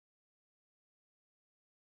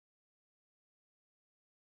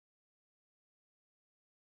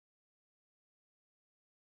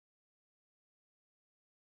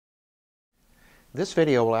This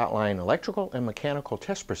video will outline electrical and mechanical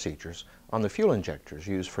test procedures on the fuel injectors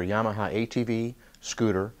used for Yamaha ATV,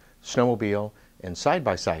 scooter, snowmobile, and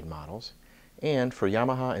side-by-side models, and for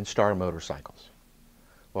Yamaha and Star motorcycles.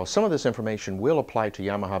 While some of this information will apply to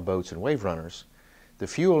Yamaha boats and wave runners, the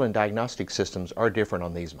fuel and diagnostic systems are different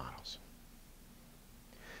on these models.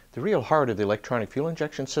 The real heart of the electronic fuel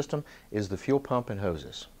injection system is the fuel pump and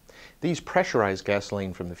hoses. These pressurize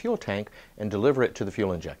gasoline from the fuel tank and deliver it to the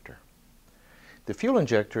fuel injector. The fuel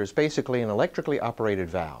injector is basically an electrically operated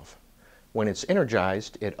valve. When it's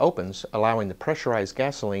energized, it opens, allowing the pressurized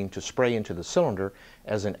gasoline to spray into the cylinder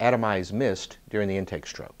as an atomized mist during the intake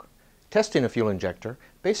stroke. Testing a fuel injector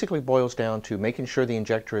basically boils down to making sure the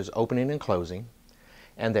injector is opening and closing,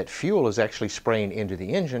 and that fuel is actually spraying into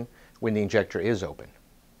the engine when the injector is open.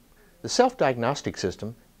 The self-diagnostic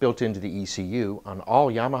system built into the ECU on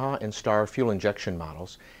all Yamaha and Star fuel injection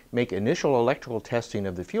models make initial electrical testing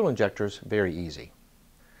of the fuel injectors very easy.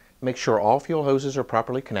 Make sure all fuel hoses are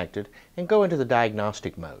properly connected and go into the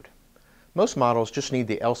diagnostic mode. Most models just need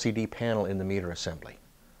the LCD panel in the meter assembly.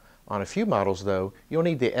 On a few models, though, you'll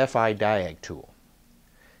need the FI diag tool.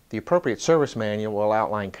 The appropriate service manual will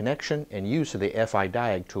outline connection and use of the FI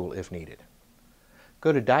diag tool if needed.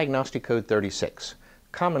 Go to Diagnostic Code 36,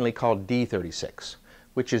 commonly called D36,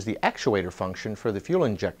 which is the actuator function for the fuel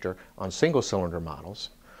injector on single-cylinder models,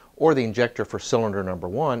 or the injector for cylinder number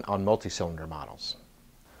 1 on multi-cylinder models.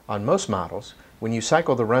 On most models, when you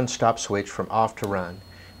cycle the run-stop switch from off to run,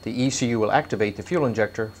 the ECU will activate the fuel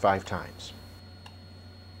injector 5 times.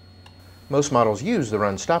 Most models use the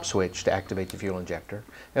run-stop switch to activate the fuel injector,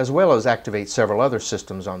 as well as activate several other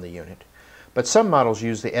systems on the unit, but some models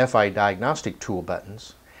use the FI diagnostic tool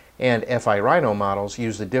buttons, and FI Rhino models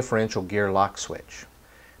use the differential gear lock switch.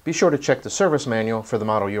 Be sure to check the service manual for the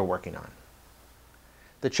model you're working on.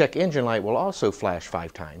 The check engine light will also flash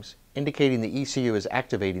 5 times, indicating the ECU is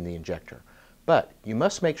activating the injector, but you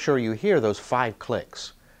must make sure you hear those 5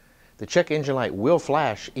 clicks. The check engine light will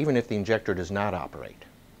flash even if the injector does not operate.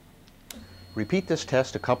 Repeat this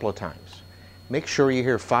test a couple of times. Make sure you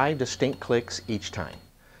hear 5 distinct clicks each time.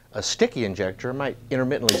 A sticky injector might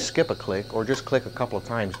intermittently skip a click or just click a couple of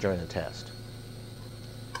times during the test.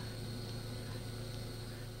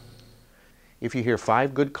 If you hear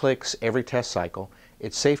 5 good clicks every test cycle,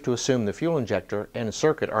 it's safe to assume the fuel injector and the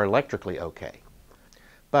circuit are electrically okay.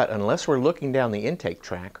 But unless we're looking down the intake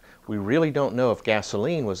track, we really don't know if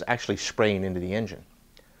gasoline was actually spraying into the engine.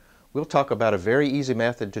 We'll talk about a very easy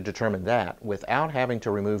method to determine that without having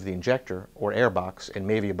to remove the injector or airbox and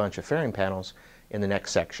maybe a bunch of fairing panels in the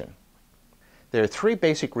next section. There are 3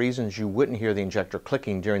 basic reasons you wouldn't hear the injector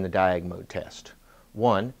clicking during the diag mode test.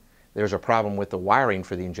 1, there's a problem with the wiring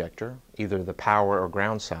for the injector, either the power or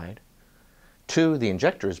ground side. 2, the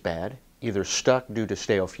injector is bad, either stuck due to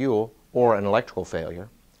stale fuel or an electrical failure.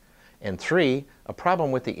 And 3, a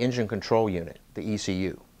problem with the engine control unit, the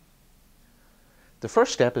ECU. The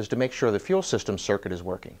first step is to make sure the fuel system circuit is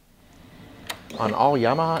working. On all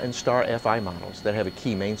Yamaha and Star FI models that have a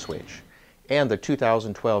key main switch, and the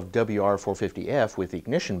 2012 WR450F with the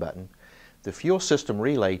ignition button, the fuel system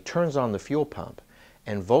relay turns on the fuel pump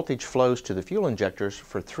and voltage flows to the fuel injectors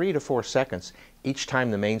for 3 to 4 seconds each time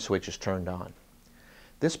the main switch is turned on.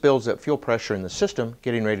 This builds up fuel pressure in the system,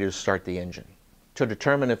 getting ready to start the engine. To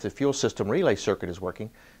determine if the fuel system relay circuit is working,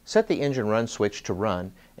 set the engine run switch to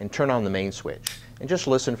run and turn on the main switch, and just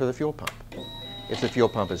listen for the fuel pump. If the fuel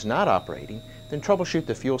pump is not operating, then troubleshoot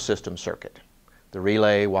the fuel system circuit, the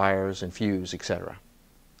relay, wires, and fuse, etc.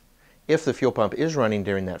 If the fuel pump is running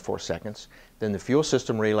during that 4 seconds, then the fuel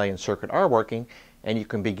system relay and circuit are working, and you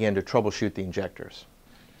can begin to troubleshoot the injectors.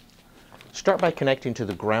 Start by connecting to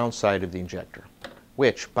the ground side of the injector,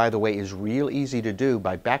 which, by the way, is real easy to do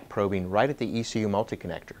by back probing right at the ECU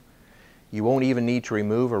multi-connector. You won't even need to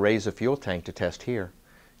remove or raise the fuel tank to test here.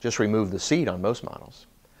 Just remove the seat on most models.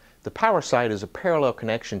 The power side is a parallel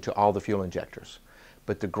connection to all the fuel injectors,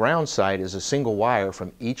 but the ground side is a single wire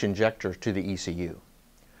from each injector to the ECU.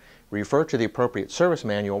 Refer to the appropriate service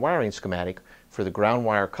manual wiring schematic for the ground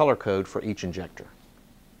wire color code for each injector.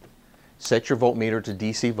 Set your voltmeter to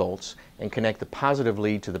DC volts and connect the positive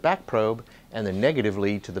lead to the back probe and the negative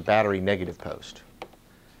lead to the battery negative post.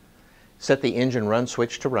 Set the engine run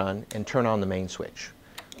switch to run and turn on the main switch.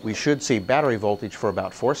 We should see battery voltage for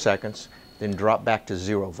about 4 seconds, then drop back to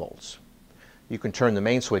 0 volts. You can turn the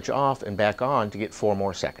main switch off and back on to get 4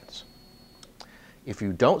 more seconds. If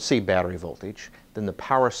you don't see battery voltage, then the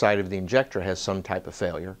power side of the injector has some type of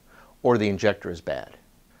failure, or the injector is bad.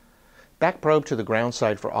 Back probe to the ground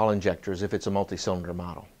side for all injectors if it's a multi-cylinder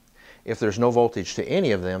model. If there's no voltage to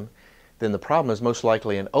any of them, then the problem is most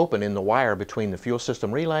likely an open in the wire between the fuel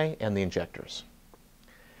system relay and the injectors.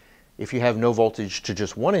 If you have no voltage to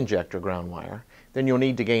just one injector ground wire, then you'll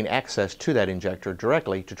need to gain access to that injector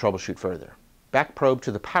directly to troubleshoot further. Back probe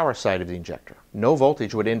to the power side of the injector. No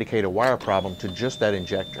voltage would indicate a wire problem to just that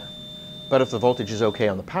injector. But if the voltage is okay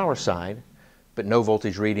on the power side, but no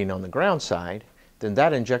voltage reading on the ground side, then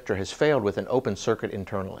that injector has failed with an open circuit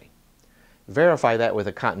internally. Verify that with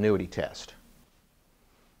a continuity test.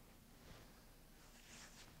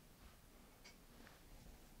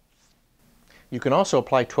 You can also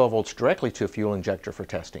apply 12 volts directly to a fuel injector for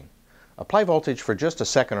testing. Apply voltage for just a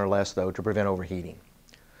second or less, though, to prevent overheating.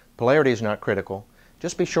 Polarity is not critical.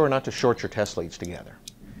 Just be sure not to short your test leads together.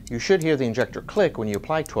 You should hear the injector click when you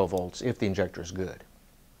apply 12 volts if the injector is good.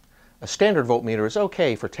 A standard voltmeter is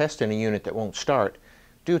okay for testing a unit that won't start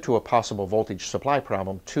due to a possible voltage supply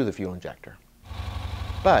problem to the fuel injector.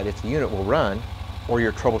 But if the unit will run, or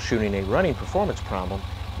you're troubleshooting a running performance problem,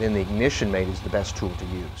 then the ignition mate is the best tool to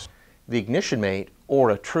use. The ignition mate, or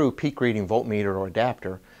a true peak reading voltmeter or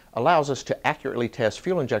adapter, allows us to accurately test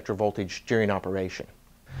fuel injector voltage during operation.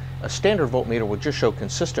 A standard voltmeter will just show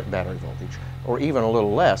consistent battery voltage, or even a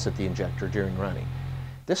little less at the injector during running.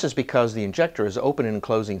 This is because the injector is opening and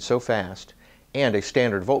closing so fast, and a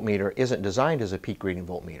standard voltmeter isn't designed as a peak reading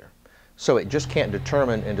voltmeter, so it just can't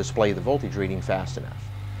determine and display the voltage reading fast enough.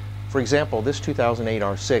 For example, this 2008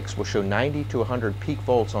 R6 will show 90 to 100 peak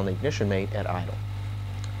volts on the ignition mate at idle.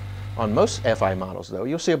 On most FI models, though,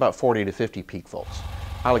 you'll see about 40 to 50 peak volts.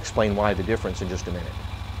 I'll explain why the difference in just a minute.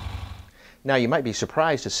 Now, you might be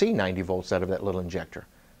surprised to see 90 volts out of that little injector.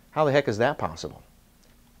 How the heck is that possible?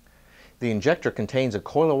 The injector contains a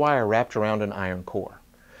coil of wire wrapped around an iron core.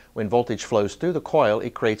 When voltage flows through the coil,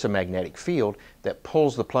 it creates a magnetic field that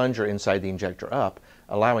pulls the plunger inside the injector up,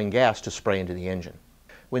 allowing gas to spray into the engine.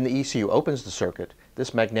 When the ECU opens the circuit,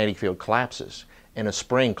 this magnetic field collapses, and a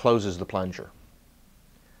spring closes the plunger.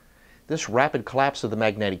 This rapid collapse of the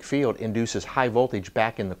magnetic field induces high voltage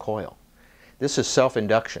back in the coil. This is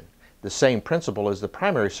self-induction, the same principle as the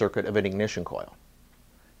primary circuit of an ignition coil.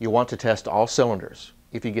 You want to test all cylinders.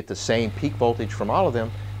 If you get the same peak voltage from all of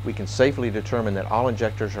them, we can safely determine that all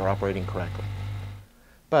injectors are operating correctly.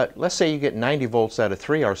 But let's say you get 90 volts out of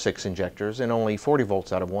 3 R6 injectors and only 40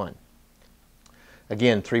 volts out of 1.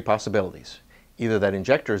 Again, 3 possibilities. Either that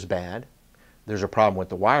injector is bad, there's a problem with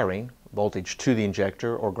the wiring, voltage to the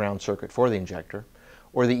injector or ground circuit for the injector,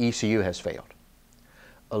 or the ECU has failed.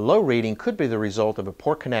 A low reading could be the result of a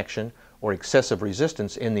poor connection or excessive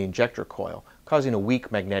resistance in the injector coil, causing a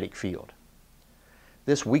weak magnetic field.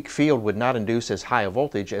 This weak field would not induce as high a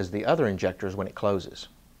voltage as the other injectors when it closes.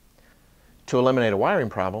 To eliminate a wiring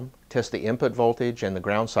problem, test the input voltage and the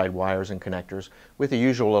ground side wires and connectors with the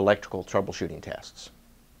usual electrical troubleshooting tests.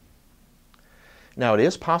 Now, it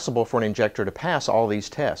is possible for an injector to pass all these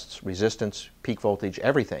tests, resistance, peak voltage,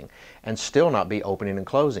 everything, and still not be opening and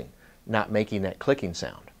closing, not making that clicking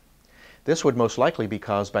sound. This would most likely be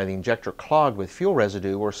caused by the injector clogged with fuel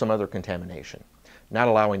residue or some other contamination, not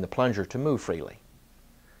allowing the plunger to move freely.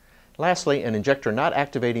 Lastly, an injector not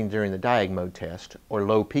activating during the diag mode test or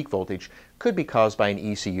low peak voltage could be caused by an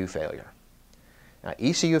ECU failure. Now,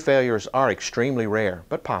 ECU failures are extremely rare,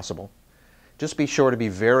 but possible. Just be sure to be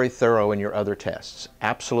very thorough in your other tests,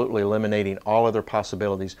 absolutely eliminating all other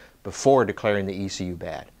possibilities before declaring the ECU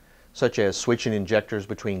bad, such as switching injectors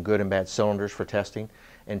between good and bad cylinders for testing,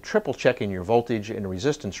 and triple checking your voltage and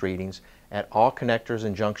resistance readings at all connectors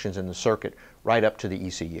and junctions in the circuit right up to the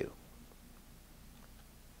ECU.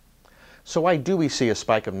 So why do we see a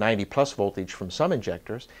spike of 90 plus voltage from some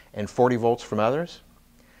injectors and 40 volts from others?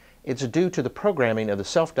 It's due to the programming of the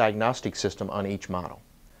self-diagnostic system on each model.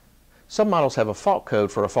 Some models have a fault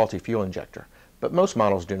code for a faulty fuel injector, but most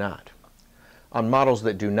models do not. On models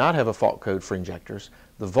that do not have a fault code for injectors,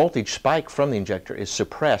 the voltage spike from the injector is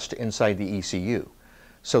suppressed inside the ECU,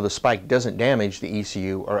 so the spike doesn't damage the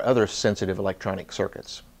ECU or other sensitive electronic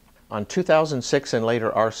circuits. On 2006 and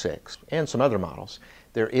later R6, and some other models,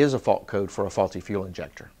 there is a fault code for a faulty fuel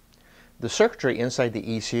injector. The circuitry inside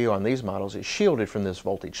the ECU on these models is shielded from this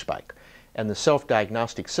voltage spike, and the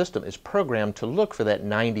self-diagnostic system is programmed to look for that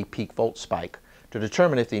 90 peak volt spike to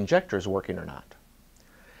determine if the injector is working or not.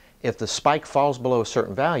 If the spike falls below a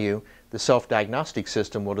certain value, the self-diagnostic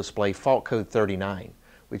system will display fault code 39,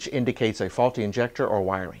 which indicates a faulty injector or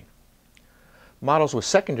wiring. Models with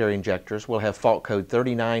secondary injectors will have fault code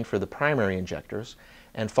 39 for the primary injectors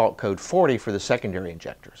and fault code 40 for the secondary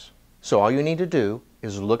injectors. So all you need to do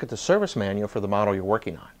is look at the service manual for the model you're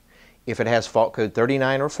working on. If it has fault code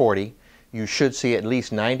 39 or 40, you should see at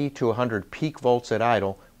least 90 to 100 peak volts at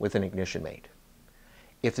idle with an ignition mate.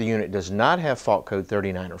 If the unit does not have fault code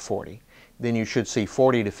 39 or 40, then you should see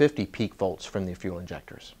 40 to 50 peak volts from the fuel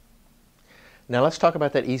injectors. Now let's talk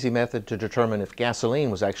about that easy method to determine if gasoline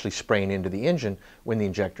was actually spraying into the engine when the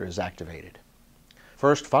injector is activated.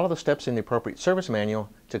 First, follow the steps in the appropriate service manual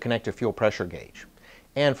to connect a fuel pressure gauge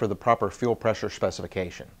and for the proper fuel pressure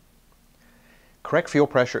specification. Correct fuel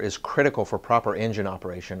pressure is critical for proper engine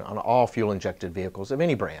operation on all fuel-injected vehicles of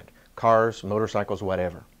any brand, cars, motorcycles,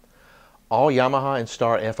 whatever. All Yamaha and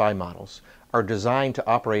Star FI models are designed to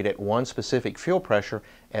operate at one specific fuel pressure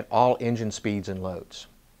at all engine speeds and loads.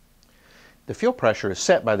 The fuel pressure is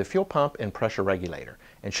set by the fuel pump and pressure regulator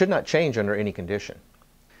and should not change under any condition.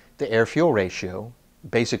 The air-fuel ratio,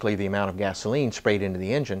 basically the amount of gasoline sprayed into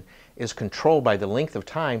the engine, is controlled by the length of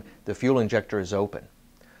time the fuel injector is open.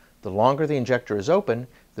 The longer the injector is open,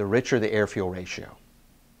 the richer the air-fuel ratio.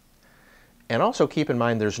 And also keep in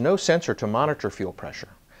mind there's no sensor to monitor fuel pressure,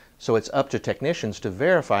 so it's up to technicians to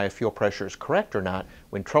verify if fuel pressure is correct or not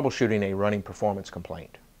when troubleshooting a running performance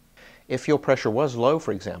complaint. If fuel pressure was low,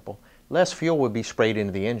 for example, less fuel would be sprayed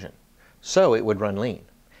into the engine, so it would run lean,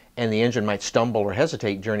 and the engine might stumble or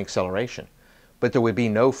hesitate during acceleration, but there would be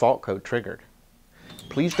no fault code triggered.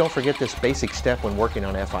 Please don't forget this basic step when working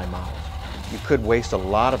on FI models. You could waste a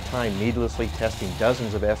lot of time needlessly testing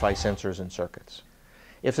dozens of FI sensors and circuits.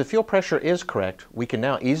 If the fuel pressure is correct, we can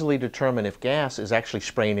now easily determine if gas is actually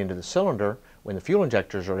spraying into the cylinder when the fuel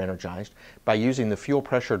injectors are energized by using the fuel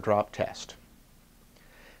pressure drop test.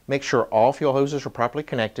 Make sure all fuel hoses are properly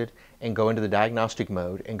connected and go into the diagnostic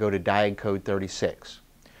mode and go to diag code 36.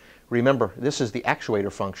 Remember, this is the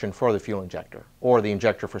actuator function for the fuel injector, or the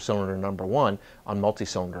injector for cylinder number 1 on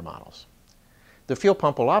multi-cylinder models. The fuel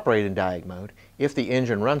pump will operate in diag mode if the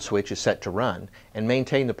engine run switch is set to run and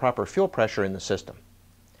maintain the proper fuel pressure in the system.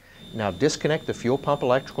 Now disconnect the fuel pump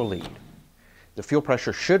electrical lead. The fuel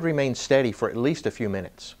pressure should remain steady for at least a few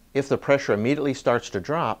minutes. If the pressure immediately starts to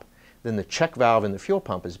drop, then the check valve in the fuel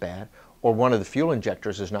pump is bad or one of the fuel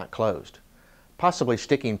injectors is not closed, possibly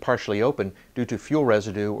sticking partially open due to fuel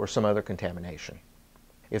residue or some other contamination.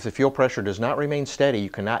 If the fuel pressure does not remain steady, you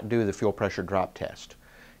cannot do the fuel pressure drop test.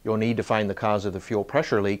 You'll need to find the cause of the fuel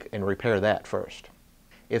pressure leak and repair that first.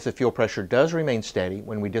 If the fuel pressure does remain steady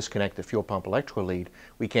when we disconnect the fuel pump electrical lead,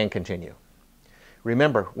 we can continue.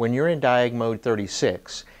 Remember, when you're in diag mode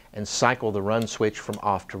 36 and cycle the run switch from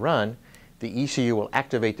off to run, the ECU will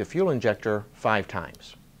activate the fuel injector 5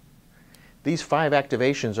 times. These 5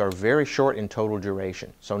 activations are very short in total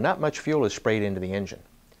duration, so not much fuel is sprayed into the engine.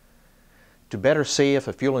 To better see if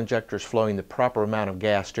a fuel injector is flowing the proper amount of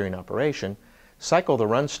gas during operation, cycle the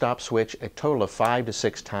run-stop switch a total of 5 to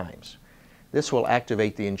 6 times. This will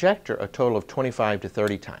activate the injector a total of 25 to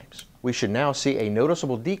 30 times. We should now see a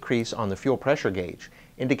noticeable decrease on the fuel pressure gauge,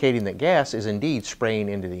 indicating that gas is indeed spraying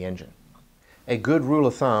into the engine. A good rule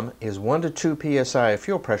of thumb is 1 to 2 psi of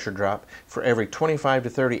fuel pressure drop for every 25 to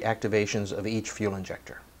 30 activations of each fuel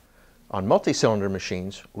injector. On multi-cylinder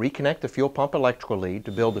machines, reconnect the fuel pump electrical lead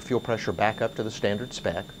to build the fuel pressure back up to the standard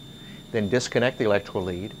spec, then disconnect the electrical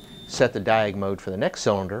lead, set the diag mode for the next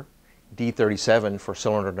cylinder, D37 for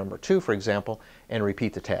cylinder number 2 for example, and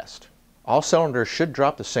repeat the test. All cylinders should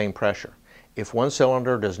drop the same pressure. If one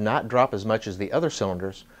cylinder does not drop as much as the other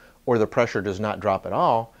cylinders, or the pressure does not drop at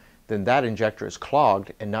all, then that injector is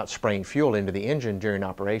clogged and not spraying fuel into the engine during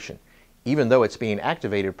operation, even though it's being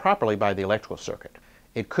activated properly by the electrical circuit.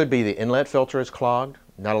 It could be the inlet filter is clogged,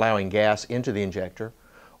 not allowing gas into the injector,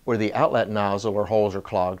 or the outlet nozzle or holes are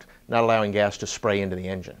clogged, not allowing gas to spray into the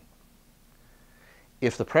engine.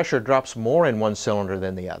 If the pressure drops more in one cylinder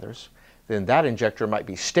than the others, then that injector might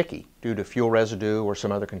be sticky due to fuel residue or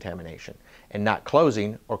some other contamination, and not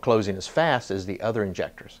closing or closing as fast as the other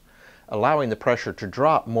injectors, allowing the pressure to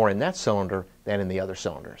drop more in that cylinder than in the other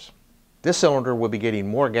cylinders. This cylinder will be getting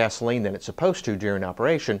more gasoline than it's supposed to during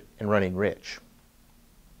operation and running rich.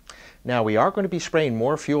 Now we are going to be spraying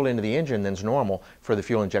more fuel into the engine than's normal for the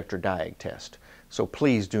fuel injector diag test. So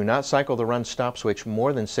please do not cycle the run stop switch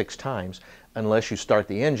more than 6 times unless you start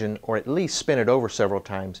the engine or at least spin it over several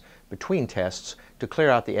times between tests to clear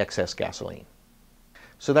out the excess gasoline.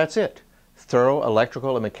 So that's it. Thorough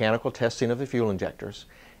electrical and mechanical testing of the fuel injectors,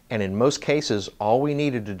 and in most cases all we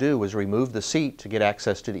needed to do was remove the seat to get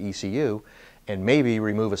access to the ECU and maybe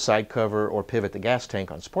remove a side cover or pivot the gas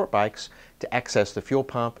tank on sport bikes to access the fuel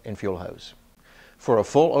pump and fuel hose. For a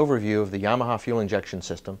full overview of the Yamaha fuel injection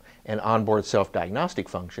system and onboard self-diagnostic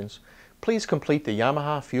functions, please complete the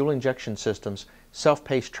Yamaha Fuel Injection System's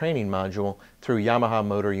self-paced training module through Yamaha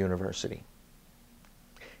Motor University.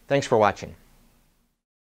 Thanks for watching.